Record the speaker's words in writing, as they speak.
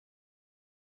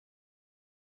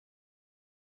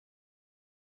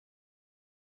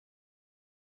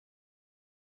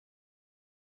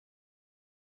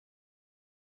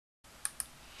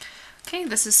Okay,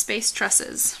 this is space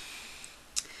trusses.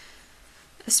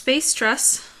 A space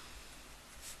truss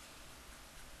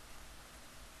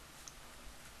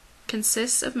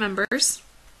consists of members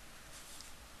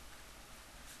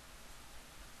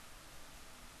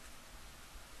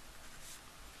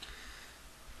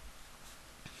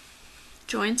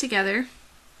joined together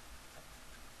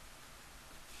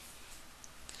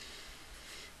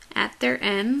at their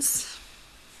ends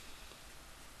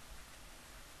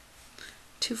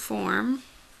to form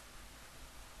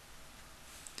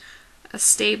a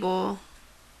stable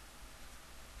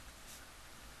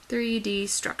 3D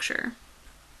structure.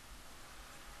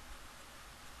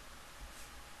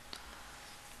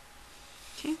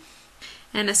 Okay,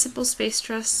 and a simple space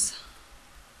truss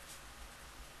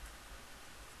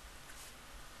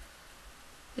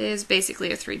is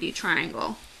basically a 3D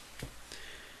triangle.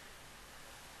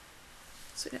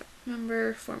 So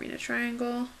remember forming a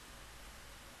triangle.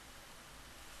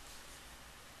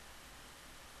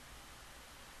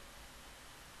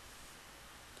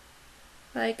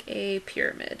 Like a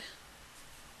pyramid.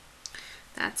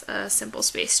 That's a simple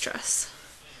space truss.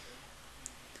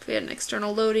 If we had an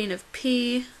external loading of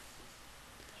P,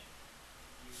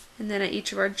 and then at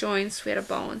each of our joints we had a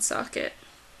ball and socket.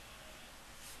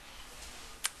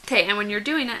 Okay, and when you're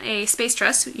doing a space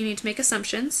truss, you need to make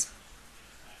assumptions.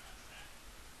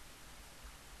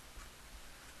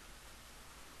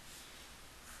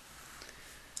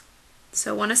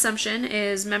 So one assumption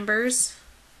is members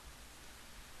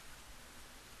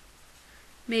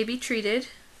may be treated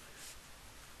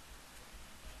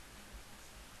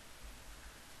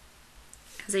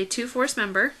as a two-force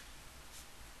member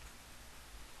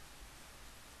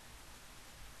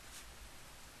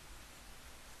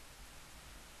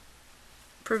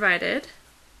provided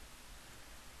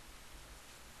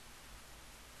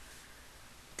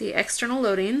the external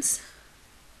loadings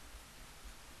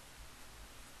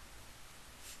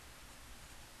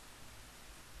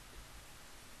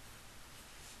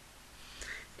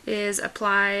is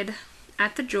applied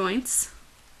at the joints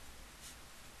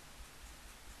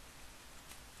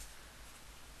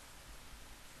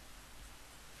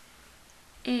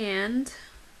and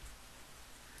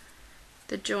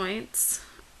the joints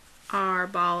are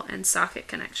ball and socket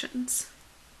connections.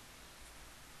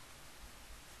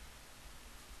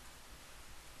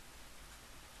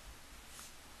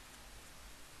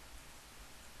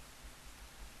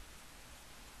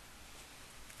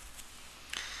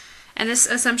 And this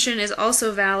assumption is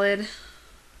also valid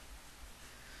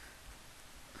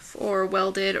for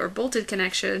welded or bolted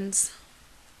connections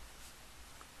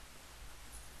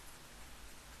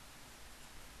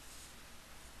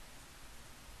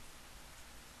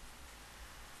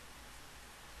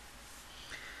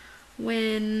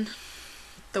when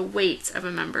the weight of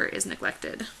a member is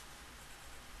neglected.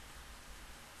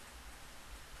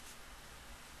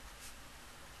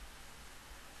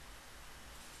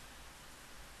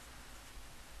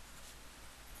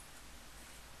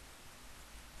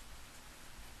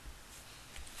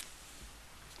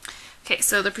 Okay,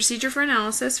 so the procedure for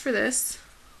analysis for this,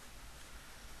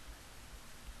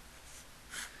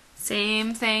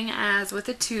 same thing as with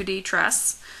a 2D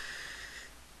truss.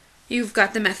 You've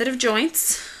got the method of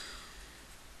joints.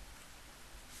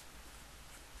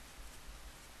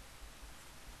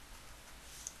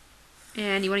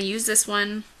 And you want to use this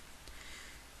one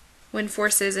when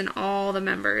forces in all the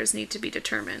members need to be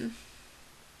determined.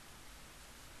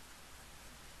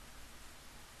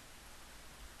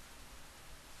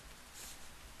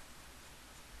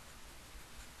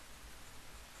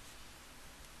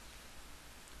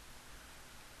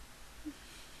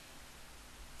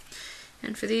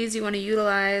 And for these, you want to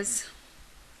utilize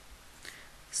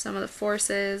sum of the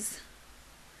forces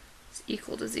is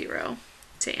equal to 0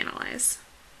 to analyze.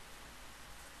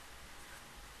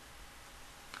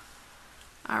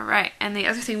 Alright, and the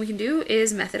other thing we can do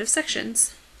is method of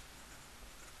sections.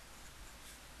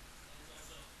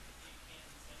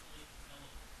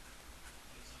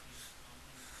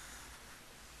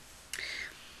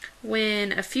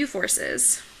 When a few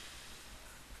forces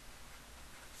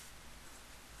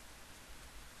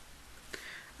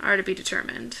are to be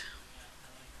determined.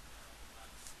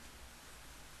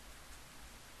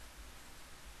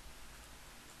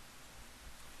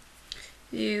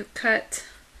 You cut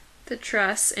the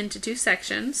truss into two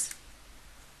sections.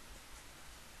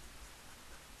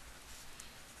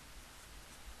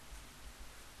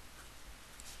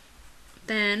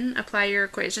 Then apply your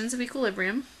equations of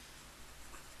equilibrium.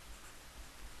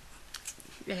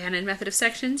 And in method of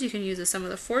sections, you can use the sum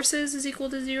of the forces is equal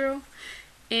to 0,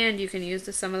 and you can use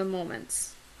the sum of the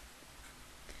moments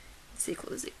is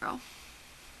equal to 0.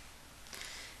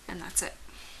 And that's it.